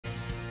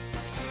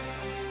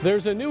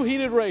There's a new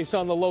heated race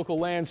on the local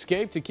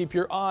landscape to keep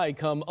your eye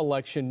come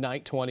election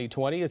night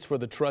 2020. It's for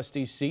the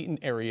trustee seat in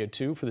Area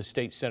 2 for the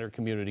State Center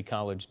Community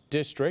College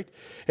District.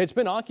 It's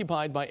been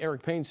occupied by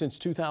Eric Payne since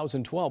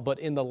 2012, but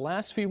in the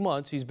last few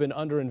months, he's been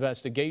under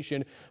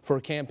investigation for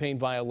campaign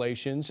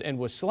violations and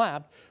was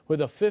slapped with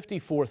a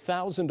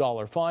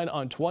 $54,000 fine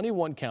on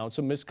 21 counts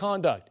of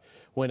misconduct.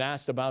 When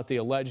asked about the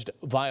alleged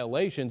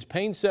violations,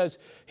 Payne says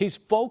he's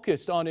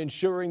focused on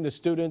ensuring the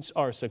students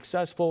are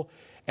successful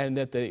and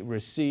that they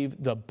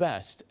receive the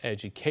best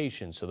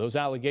education. So those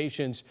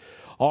allegations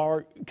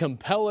are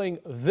compelling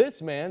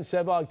this man,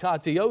 Sevog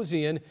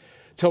Tatiozian,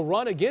 to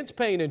run against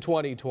Payne in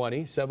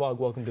 2020. Sevog,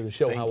 welcome to the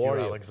show. How are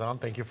you? Alexander.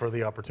 Thank you for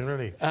the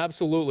opportunity.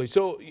 Absolutely.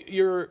 So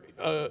you're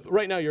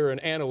right now you're an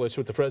analyst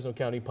with the Fresno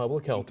County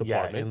Public Health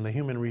Department. Yeah, in the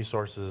Human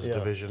Resources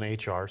Division,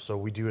 HR. So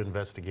we do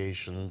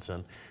investigations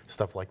and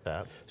stuff like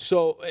that.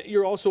 So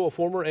you're also a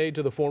former aide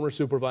to the former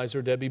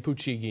supervisor, Debbie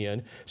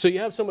Puchigian. So you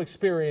have some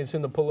experience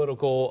in the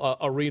political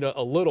arena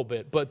a little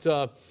bit. But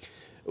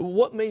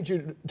what made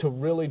you to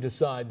really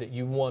decide that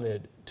you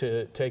wanted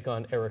to take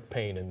on Eric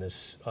Payne in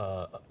this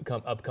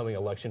upcoming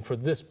election for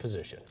this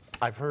position?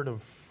 I've heard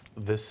of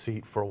this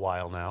seat for a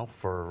while now,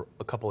 for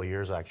a couple of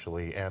years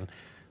actually, and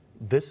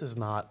this is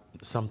not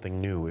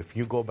something new. If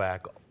you go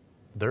back,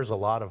 there's a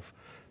lot of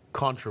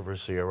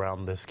controversy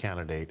around this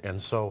candidate,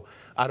 and so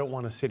I don't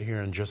want to sit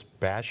here and just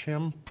bash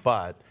him,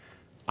 but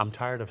I'm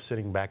tired of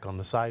sitting back on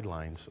the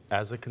sidelines.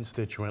 As a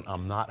constituent,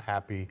 I'm not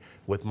happy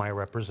with my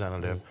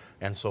representative,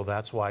 and so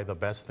that's why the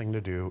best thing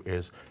to do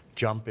is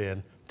jump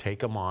in,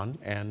 take him on,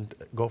 and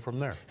go from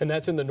there. And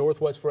that's in the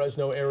Northwest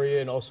Fresno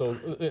area and also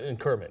in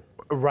Kerman.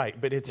 Right,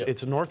 but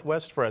it's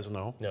Northwest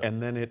Fresno,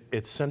 and then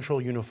it's Central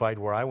Unified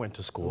where I went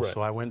to school. Right. So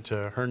I went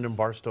to Herndon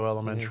Barstow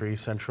Elementary,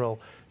 Central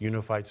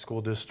Unified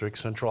School District,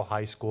 Central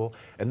High School,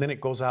 and then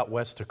it goes out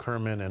west to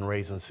Kerman and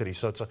Raisin City.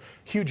 So it's a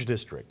huge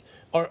district.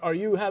 Are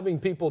you having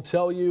people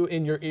tell you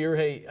in your ear,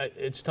 hey,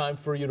 it's time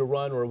for you to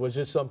run, or was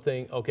this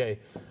something, okay,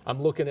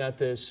 I'm looking at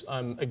this,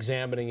 I'm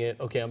examining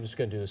it, okay, I'm just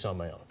going to do this on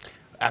my own?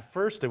 At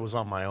first, it was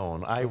on my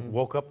own. I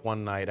woke up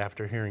one night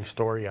after hearing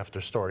story after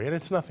story, and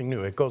it's nothing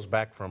new. It goes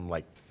back from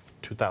like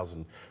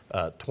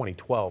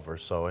 2012 or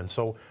so. And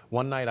so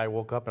one night I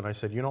woke up and I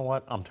said, you know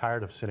what? I'm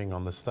tired of sitting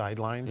on the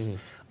sidelines.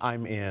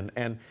 I'm in.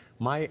 And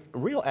my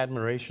real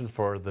admiration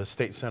for the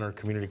State Center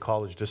Community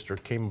College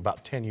District came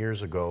about 10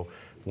 years ago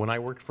when I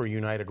worked for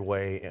United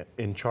Way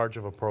in charge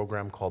of a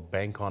program called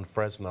Bank on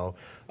Fresno.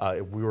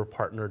 We were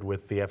partnered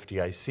with the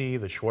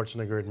FDIC, the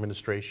Schwarzenegger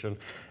administration,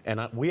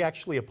 and we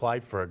actually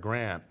applied for a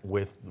grant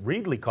with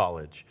Reedley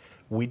College.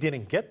 We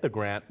didn't get the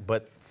grant,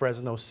 but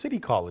Fresno City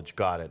College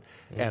got it.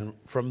 And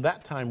from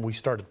that time, we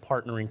started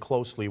partnering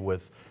closely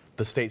with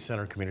the State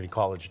Center Community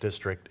College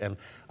District, and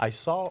I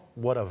saw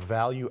what a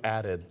value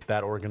added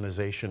that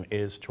organization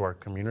is to our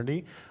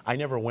community. I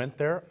never went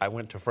there. I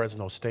went to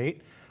Fresno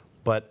State,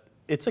 but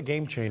it's a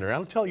game changer.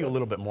 I'll tell you a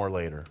little bit more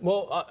later.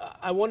 Well,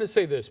 I want to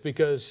say this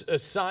because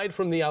aside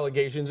from the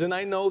allegations, and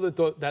I know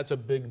that that's a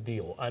big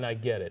deal, and I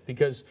get it,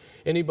 because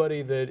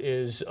anybody that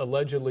is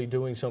allegedly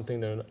doing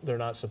something they're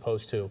not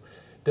supposed to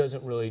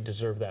doesn't really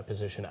deserve that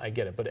position. I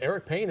get it. But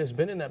Eric Payne has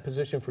been in that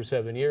position for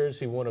 7 years.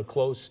 He won a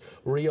close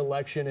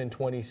re-election in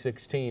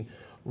 2016.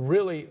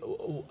 Really,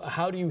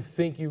 how do you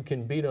think you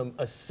can beat him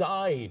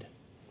aside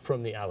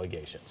from the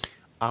allegations?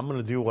 I'm going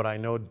to do what I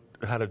know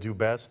how to do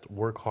best,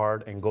 work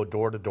hard and go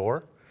door to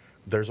door.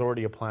 There's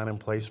already a plan in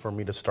place for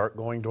me to start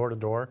going door to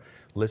door,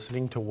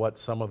 listening to what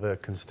some of the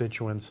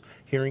constituents,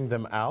 hearing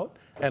them out,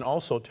 and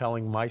also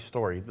telling my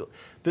story.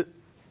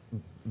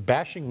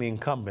 Bashing the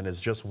incumbent is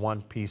just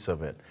one piece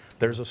of it.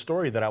 There's a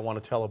story that I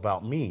want to tell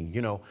about me.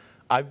 You know,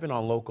 I've been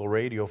on local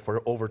radio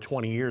for over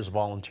 20 years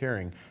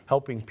volunteering,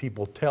 helping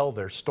people tell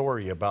their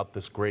story about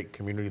this great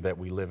community that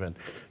we live in.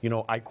 You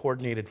know, I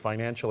coordinated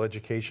financial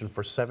education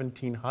for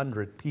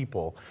 1,700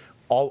 people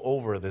all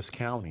over this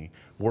county,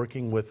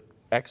 working with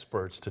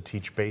experts to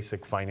teach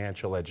basic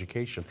financial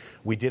education.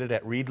 We did it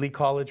at Reedley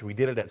College, we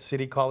did it at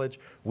City College,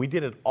 we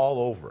did it all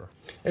over.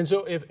 And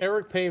so if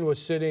Eric Payne was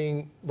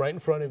sitting right in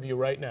front of you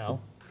right now,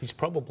 he's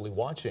probably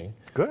watching.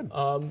 Good.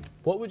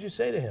 What would you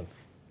say to him?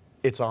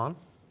 It's on.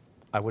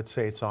 I would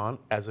say it's on.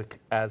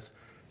 As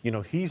you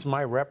know, he's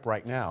my rep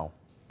right now.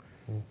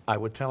 I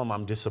would tell him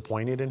I'm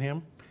disappointed in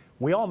him.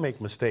 We all make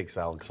mistakes,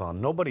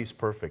 Alexander. Nobody's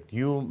perfect.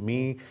 You,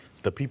 me,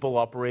 the people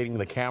operating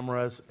the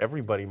cameras,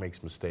 everybody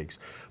makes mistakes.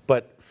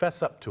 But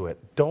fess up to it.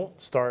 Don't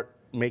start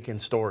making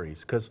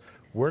stories, because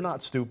we're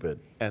not stupid.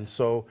 And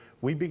so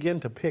we begin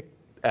to pick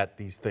at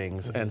these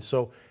things. And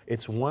so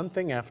it's one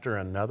thing after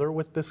another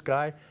with this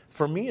guy.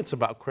 For me, it's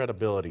about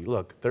credibility.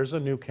 Look, there's a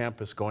new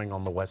campus going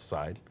on the west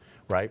side,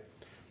 right?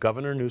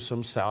 Governor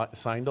Newsom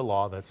signed a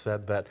law that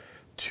said that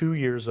 2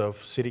 years of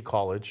City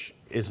College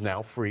is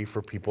now free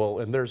for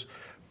people, and there's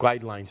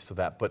guidelines to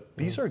that. But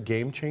these are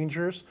game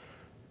changers.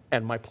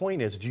 And my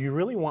point is, do you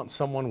really want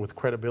someone with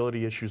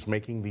credibility issues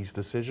making these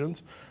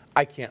decisions?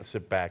 I can't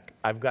sit back.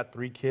 I've got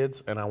 3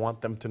 kids, and I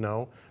want them to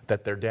know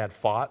that their dad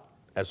fought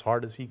as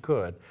hard as he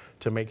could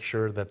to make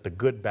sure that the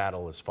good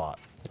battle is fought.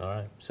 All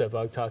right.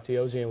 Sevag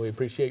Tatiozian, we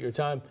appreciate your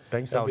time.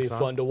 Thanks, That'll be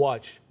Alexander. fun to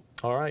watch.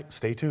 All right.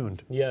 Stay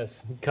tuned.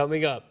 Yes.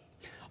 Coming up,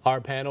 our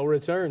panel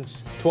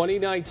returns.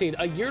 2019,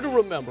 a year to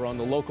remember on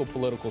the local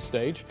political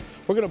stage.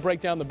 We're going to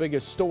break down the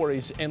biggest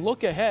stories and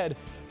look ahead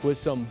with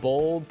some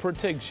bold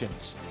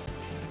predictions.